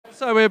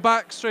So we're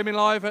back streaming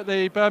live at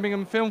the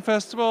Birmingham Film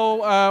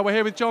Festival. We're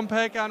here with Jon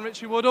Pegg and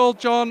Richie Woodhall.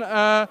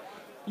 Jon,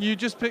 you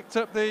just picked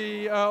up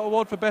the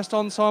award for Best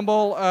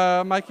Ensemble,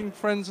 Making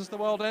Friends as the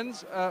World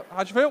Ends.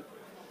 How'd you feel?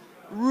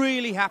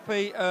 Really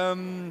happy.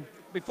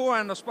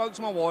 Beforehand, I spoke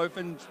to my wife,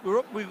 and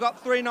we've got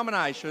 3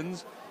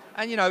 nominations.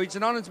 And, you know, it's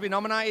an honour to be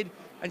nominated.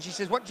 And she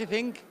says, what do you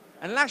think?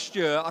 And last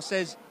year, I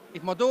says,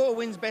 if my daughter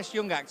wins Best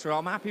Young Actor,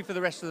 I'm happy for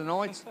the rest of the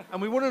night.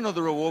 And we won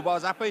another award, but I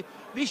was happy.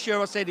 This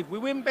year, I said, if we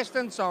win Best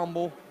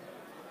Ensemble,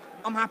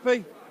 I'm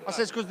happy. I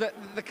says, because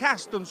the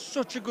cast done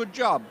such a good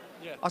job.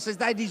 Yeah. I says,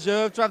 they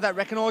deserve to have that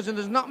recognised, and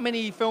there's not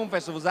many film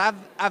festivals that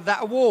have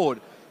that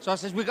award. So I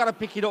says, we've got to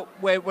pick it up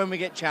when we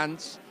get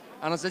chance.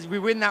 And I says, if we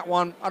win that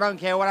one, I don't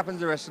care what happens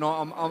the rest of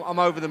the night, I'm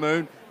over the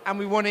moon. And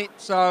we won it,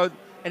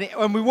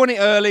 and we won it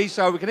early,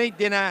 so we can eat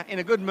dinner in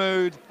a good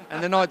mood,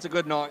 and the night's a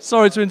good night.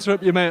 Sorry to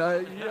interrupt you,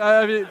 mate.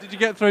 Did you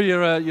get through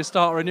your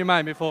starter and your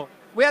main before?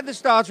 We had the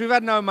starter, we've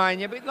had no main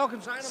yet, but like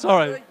I'm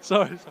saying...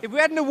 Sorry. If we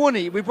hadn't won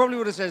it, we probably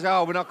would have said,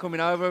 oh, we're not coming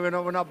over,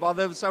 we're not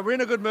bothered. So we're in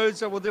a good mood,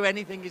 so we'll do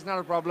anything, it's not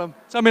a problem.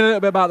 Tell me a little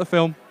bit about the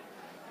film.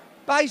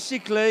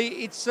 Basically,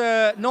 it's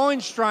 9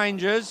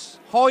 strangers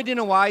hiding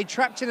away,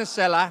 trapped in a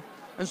cellar,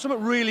 and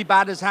something really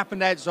bad has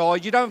happened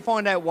outside. You don't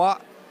find out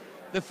what.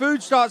 The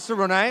food starts to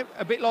run out,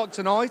 a bit like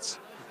tonight,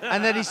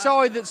 and they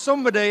decide that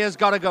somebody has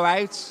got to go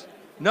out.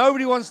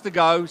 Nobody wants to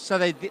go, so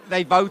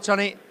they vote on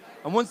it.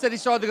 And once they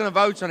decide they're going to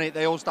vote on it,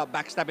 they all start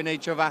backstabbing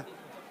each other.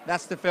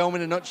 That's the film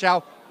in a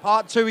nutshell.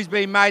 Part 2 is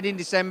being made in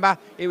December.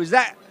 It was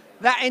that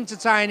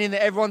entertaining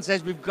that everyone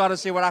says we've got to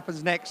see what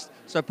happens next.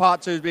 So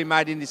part 2 is being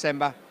made in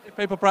December. If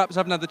people perhaps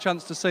haven't had the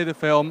chance to see the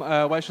film,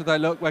 where should they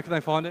look? Where can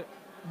they find it?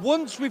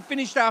 Once we've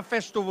finished our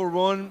festival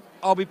run,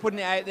 I'll be putting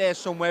it out there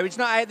somewhere. It's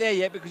not out there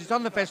yet because it's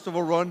on the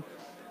festival run.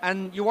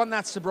 And you want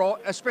that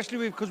surprise,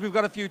 especially because we've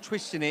got a few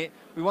twists in it.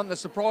 We want the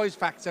surprise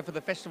factor for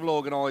the festival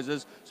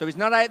organisers. So it's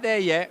not out there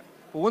yet.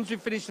 But once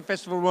we've finished the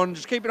festival run,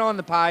 just keep an eye on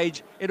the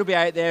page. It'll be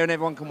out there and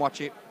everyone can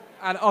watch it.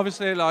 And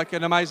obviously, like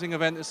an amazing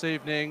event this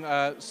evening,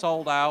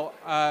 sold out.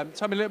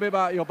 Tell me a little bit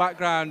about your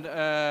background,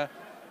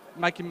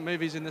 making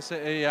movies in the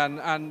city,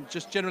 and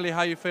just generally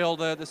how you feel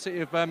the city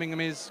of Birmingham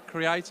is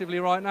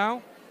creatively right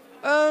now.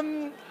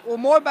 Well,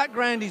 my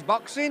background is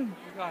boxing.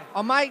 Okay.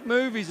 I make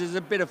movies as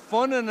a bit of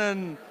fun,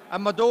 and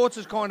my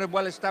daughter's kind of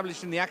well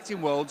established in the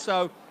acting world,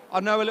 so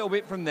I know a little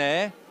bit from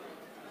there.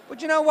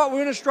 But you know what?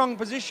 We're in a strong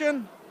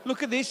position.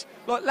 Look at this.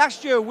 Like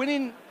last year,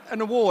 winning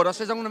an award, I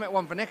says I'm going to make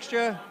one for next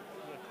year.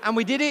 And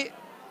we did it.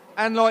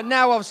 And like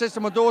now I've said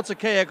to my daughter,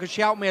 Kia, because she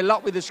helped me a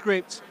lot with the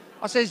script,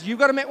 I says, you've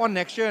got to make one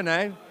next year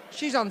now.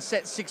 She's on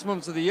set 6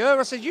 months of the year.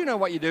 I said, you know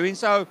what you're doing.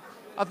 So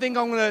I think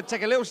I'm going to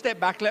take a little step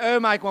back, let her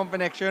make one for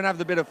next year and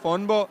have a bit of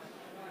fun. But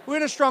we're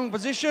in a strong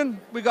position.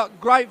 We've got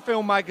great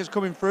filmmakers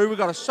coming through. We've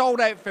got a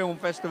sold-out film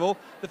festival.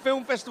 The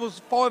film festival's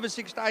 5 or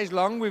 6 days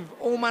long with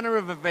all manner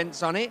of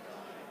events on it.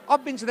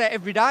 I've been to there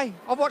every day.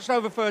 I've watched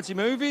over 30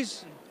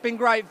 movies. It's been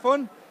great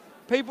fun.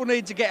 People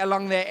need to get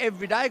along there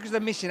every day because they're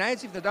missing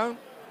out if they don't.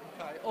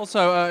 Okay.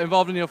 Also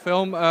involved in your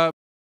film,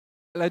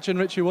 legend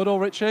Richie Woodhall.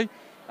 Richie,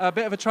 a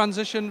bit of a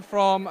transition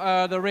from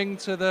the ring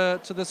to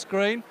the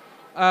screen.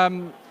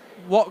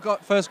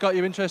 What first got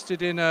you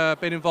interested in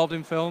being involved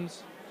in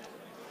films?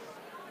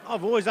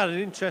 I've always had an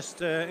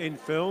interest in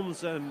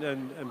films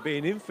and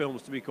being in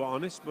films, to be quite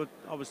honest. But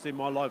obviously,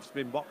 my life's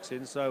been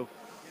boxing, so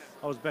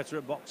I was better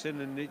at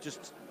boxing, and it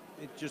just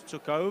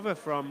took over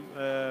from.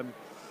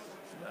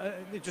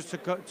 It just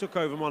took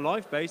over my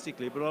life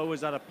basically. But I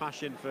always had a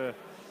passion for,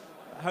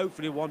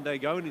 hopefully one day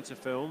going into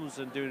films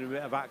and doing a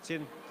bit of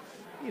acting,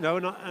 you know.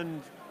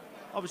 And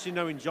obviously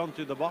knowing Jon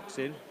through the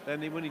boxing,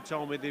 then when he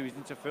told me that he was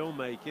into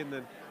filmmaking,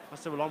 then I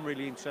said, well, I'm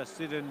really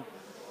interested, and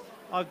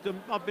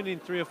I've been in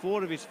 3 or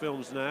 4 of his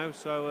films now.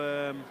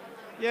 So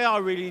yeah, I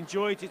really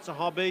enjoy it. It's a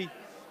hobby.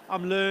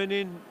 I'm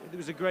learning. It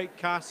was a great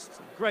cast,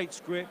 great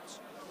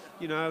script.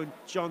 You know,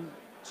 Jon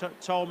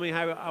told me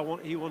how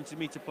he wanted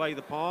me to play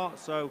the part,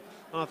 so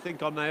I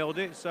think I nailed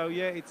it. So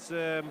yeah, it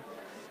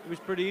was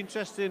pretty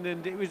interesting,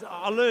 and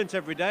I learnt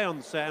every day on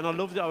the set, and I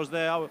loved it. I was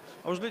there. I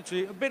was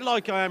literally a bit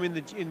like I am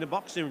in the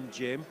boxing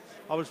gym.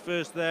 I was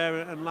first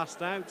there and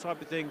last out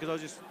type of thing because I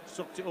just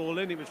sucked it all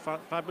in. It was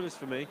fabulous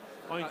for me.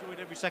 I enjoyed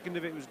every second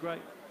of it. It was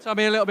great. Tell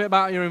me a little bit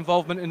about your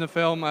involvement in the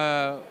film.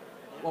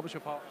 What was your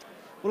part?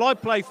 Well, I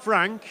play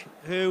Frank,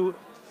 who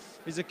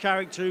is a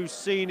character who's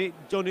seen it,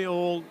 done it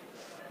all,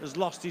 has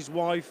lost his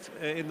wife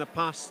in the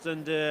past,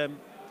 and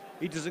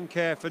he doesn't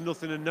care for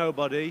nothing and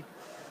nobody,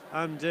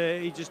 and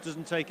he just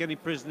doesn't take any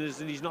prisoners,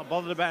 and he's not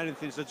bothered about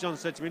anything. So Jon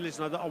said to me,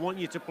 listen, I want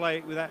you to play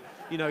it with that,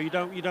 you know, you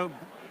don't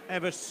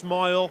ever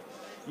smile,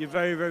 you're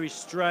very, very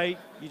straight,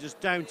 you're just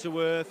down to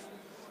earth.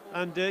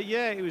 And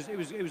yeah,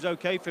 it was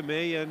okay for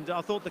me, and I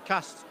thought the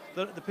cast,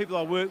 the people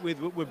I worked with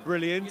were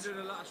brilliant. You did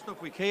a lot of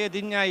stuff with Kia,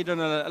 didn't you? You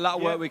done a lot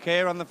of work with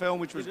Kia on the film,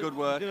 which was good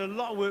work. Did a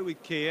lot of work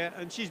with Kia,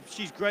 and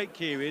she's great,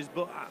 Kia is,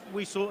 but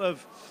we sort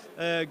of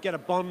get a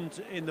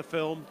bond in the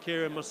film,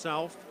 Kia and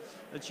myself,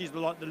 and she's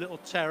like the little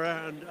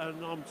terror, and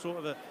I'm sort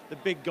of the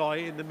big guy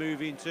in the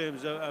movie in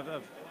terms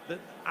of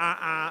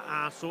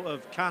our sort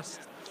of cast.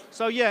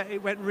 So yeah,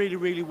 it went really,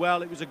 really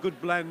well. It was a good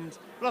blend.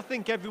 But I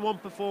think everyone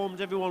performed.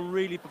 Everyone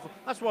really performed.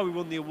 That's why we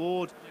won the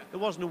award. There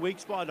wasn't a weak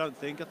spot, I don't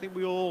think. I think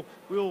we all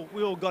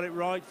got it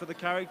right for the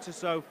character.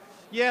 So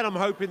yeah, and I'm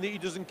hoping that he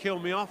doesn't kill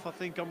me off. I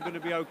think I'm going to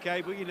be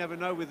okay, but you never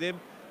know with him.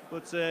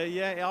 But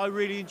yeah, I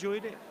really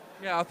enjoyed it.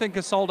 Yeah, I think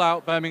a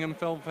sold-out Birmingham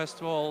Film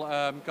Festival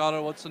Gala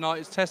Awards tonight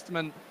is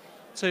testament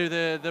to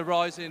the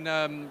rising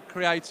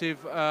creative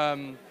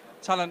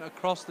talent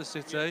across the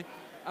city.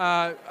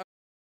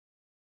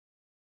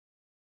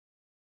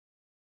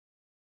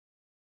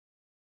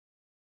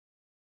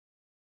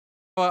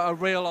 A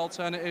real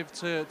alternative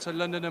to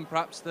London and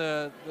perhaps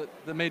the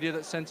media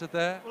that's centred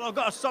there. Well, I've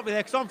got to stop you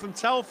there because I'm from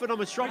Telford.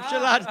 I'm a Shropshire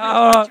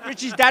lad.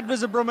 Richie's dad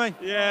was a Brummie.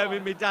 Yeah, I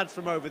mean, my dad's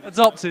from over there.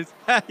 Adopted.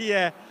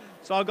 Yeah.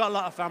 So I've got a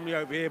lot of family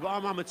over here, but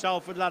I'm a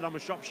Telford lad, I'm a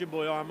Shropshire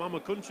boy, I'm a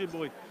country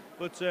boy.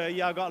 But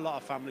yeah, I've got a lot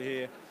of family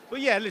here. But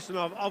yeah, listen,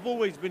 I've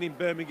always been in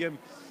Birmingham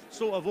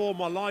sort of all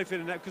my life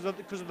in because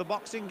of the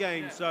boxing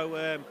game.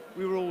 So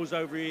we were always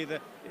over here.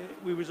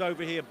 We was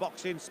over here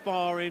boxing,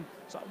 sparring.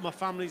 So my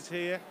family's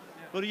here.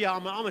 But yeah,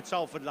 I'm a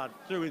Telford lad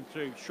through and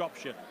through,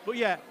 Shropshire. But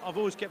yeah, I've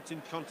always kept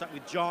in contact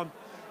with Jon.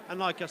 And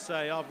like I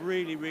say, I've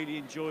really, really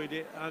enjoyed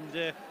it.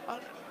 And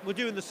we're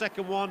doing the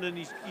second one, and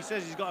he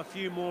says he's got a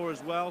few more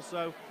as well.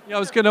 So yeah, I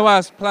was going to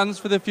ask, plans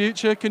for the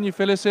future? Can you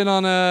fill us in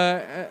on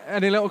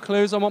any little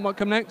clues on what might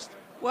come next?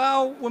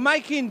 Well, we're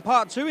making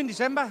part 2 in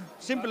December.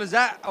 Simple as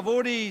that. I've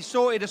already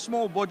sorted a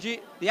small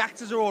budget. The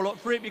actors are all up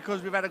for it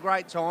because we've had a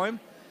great time.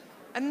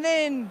 And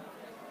then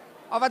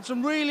I've had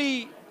some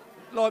really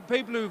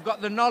people who've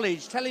got the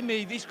knowledge telling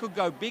me this could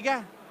go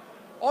bigger.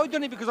 I've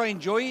done it because I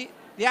enjoy it.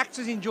 The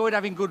actors enjoyed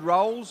having good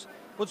roles.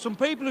 But some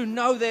people who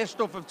know their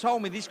stuff have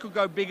told me this could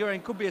go bigger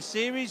and could be a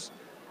series.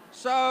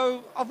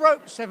 So I've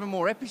wrote 7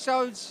 more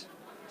episodes.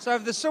 So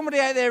if there's somebody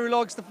out there who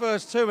likes the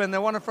first 2 and they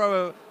want to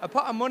throw a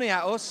pot of money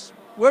at us,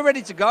 we're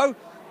ready to go.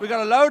 We've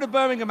got a load of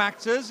Birmingham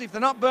actors. If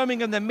they're not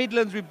Birmingham, they're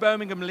Midlands with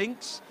Birmingham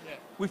links. Yeah.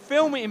 We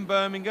film it in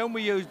Birmingham.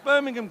 We use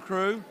Birmingham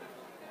crew.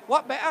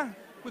 What better?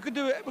 We could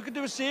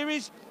do a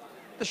series.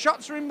 The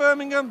shots are in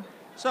Birmingham.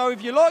 So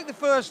if you like the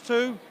first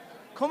 2,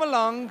 come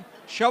along.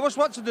 Show us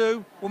what to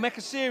do. We'll make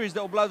a series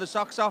that will blow the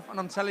socks off, and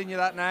I'm telling you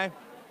that now.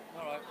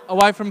 All right.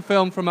 Away from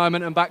film for a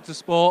moment and back to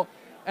sport.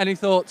 Any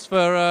thoughts for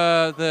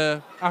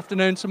the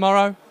afternoon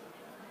tomorrow?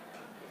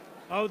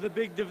 Oh, the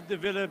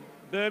Villa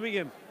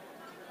Birmingham.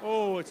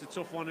 Oh, it's a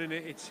tough one, isn't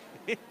it?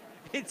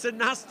 It's a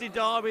nasty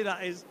derby,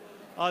 that is.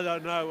 I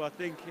don't know. I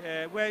think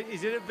where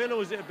is it, at Villa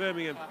or is it at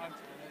Birmingham?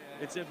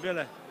 It's at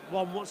Villa.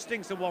 What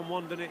stinks of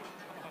 1-1, doesn't it?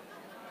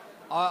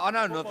 I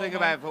know nothing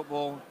about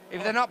football.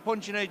 If they're not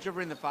punching each other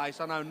in the face,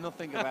 I know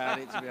nothing about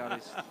it, to be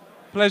honest.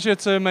 Pleasure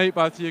to meet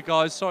both of you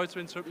guys. Sorry to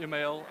interrupt your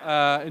meal.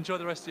 Enjoy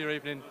the rest of your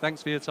evening.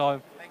 Thanks for your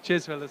time.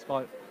 Cheers, fellas.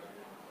 Bye.